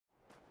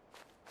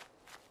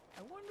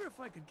Wonder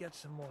if I could get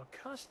some more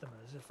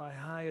customers if I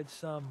hired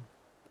some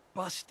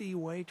busty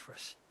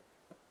waitress.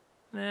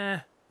 Nah,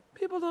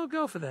 people don't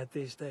go for that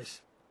these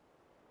days.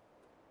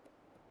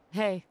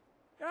 Hey.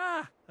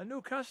 Ah, a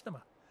new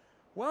customer.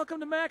 Welcome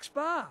to Mac's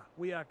Bar.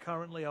 We are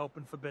currently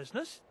open for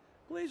business.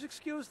 Please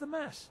excuse the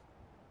mess.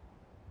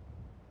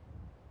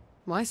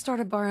 Why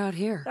start a bar out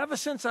here? Ever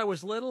since I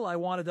was little, I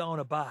wanted to own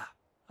a bar.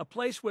 A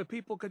place where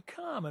people could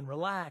come and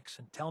relax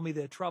and tell me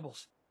their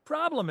troubles.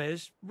 Problem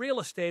is, real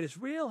estate is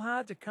real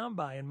hard to come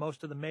by in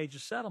most of the major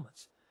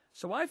settlements.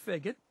 So I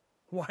figured,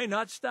 why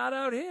not start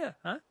out here,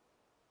 huh?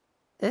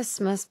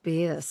 This must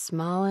be the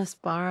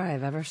smallest bar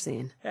I've ever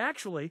seen.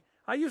 Actually,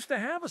 I used to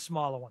have a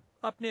smaller one,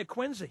 up near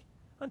Quincy,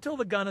 until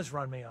the Gunners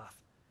run me off.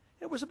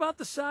 It was about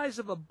the size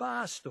of a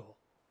bar stool.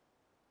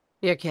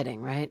 You're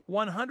kidding, right?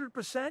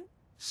 100%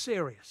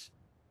 serious.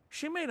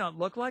 She may not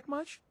look like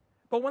much,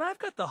 but when I've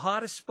got the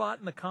hottest spot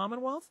in the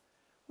Commonwealth,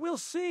 we'll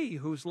see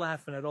who's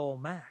laughing at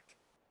old Mac.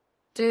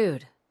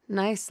 Dude,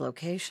 nice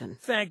location.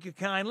 Thank you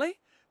kindly.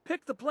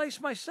 Picked the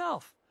place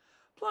myself.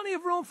 Plenty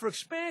of room for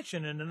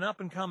expansion in an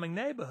up-and-coming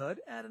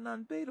neighborhood at an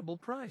unbeatable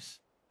price.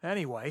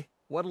 Anyway,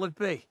 what'll it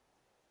be?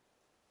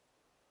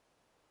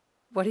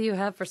 What do you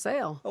have for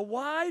sale? A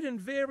wide and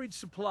varied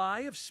supply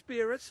of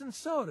spirits and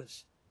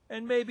sodas,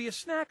 and maybe a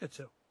snack or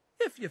two,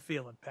 if you're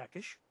feeling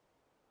peckish.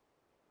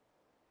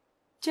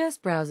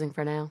 Just browsing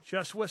for now.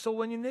 Just whistle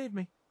when you need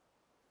me.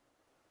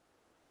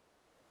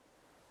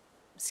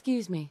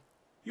 Excuse me.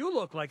 You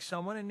look like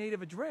someone in need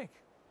of a drink.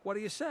 What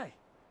do you say?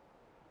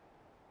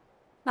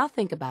 I'll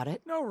think about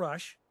it. No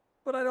rush,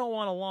 but I don't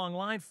want a long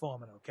line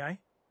forming, okay?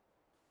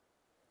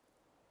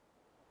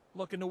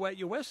 Looking to wet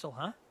your whistle,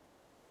 huh?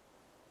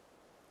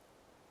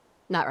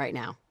 Not right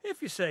now.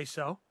 If you say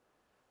so.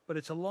 But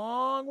it's a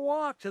long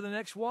walk to the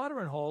next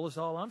watering hole is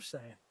all I'm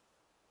saying.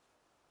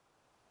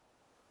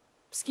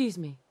 Excuse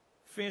me.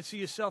 Fancy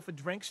yourself a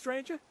drink,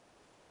 stranger?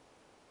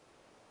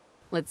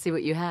 Let's see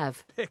what you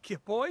have. Pick your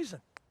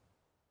poison.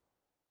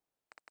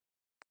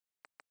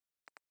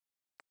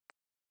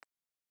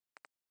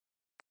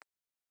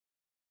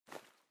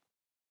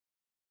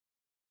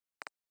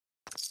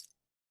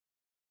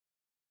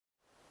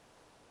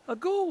 A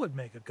ghoul would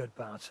make a good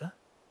bouncer.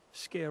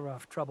 Scare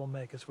off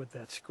troublemakers with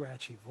that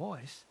scratchy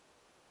voice.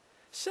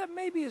 Except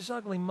maybe his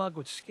ugly mug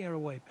would scare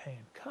away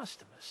paying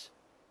customers.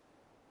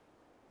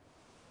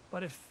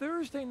 But if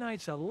Thursday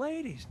nights are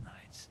ladies'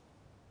 nights,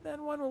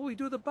 then when will we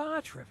do the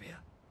bar trivia?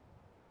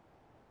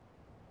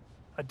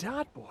 A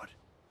dartboard.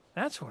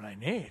 That's what I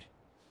need.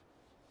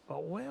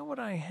 But where would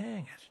I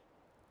hang it?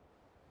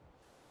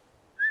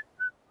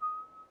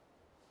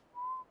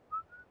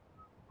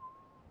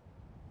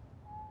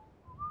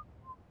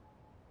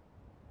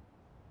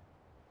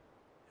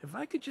 If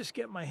I could just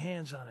get my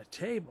hands on a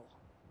table,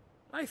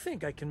 I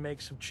think I can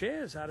make some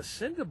chairs out of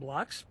cinder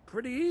blocks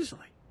pretty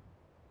easily.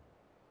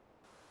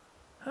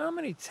 How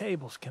many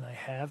tables can I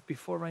have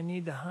before I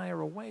need to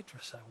hire a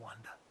waitress, I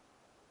wonder?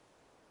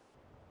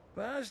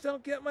 Bars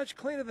don't get much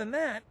cleaner than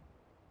that.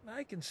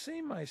 I can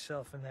see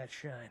myself in that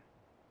shine.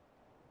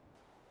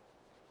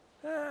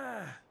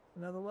 Ah,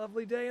 another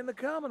lovely day in the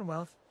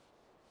Commonwealth.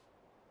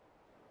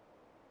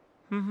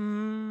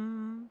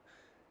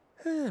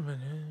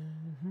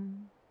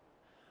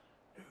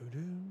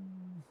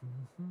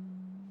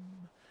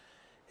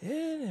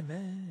 Any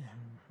man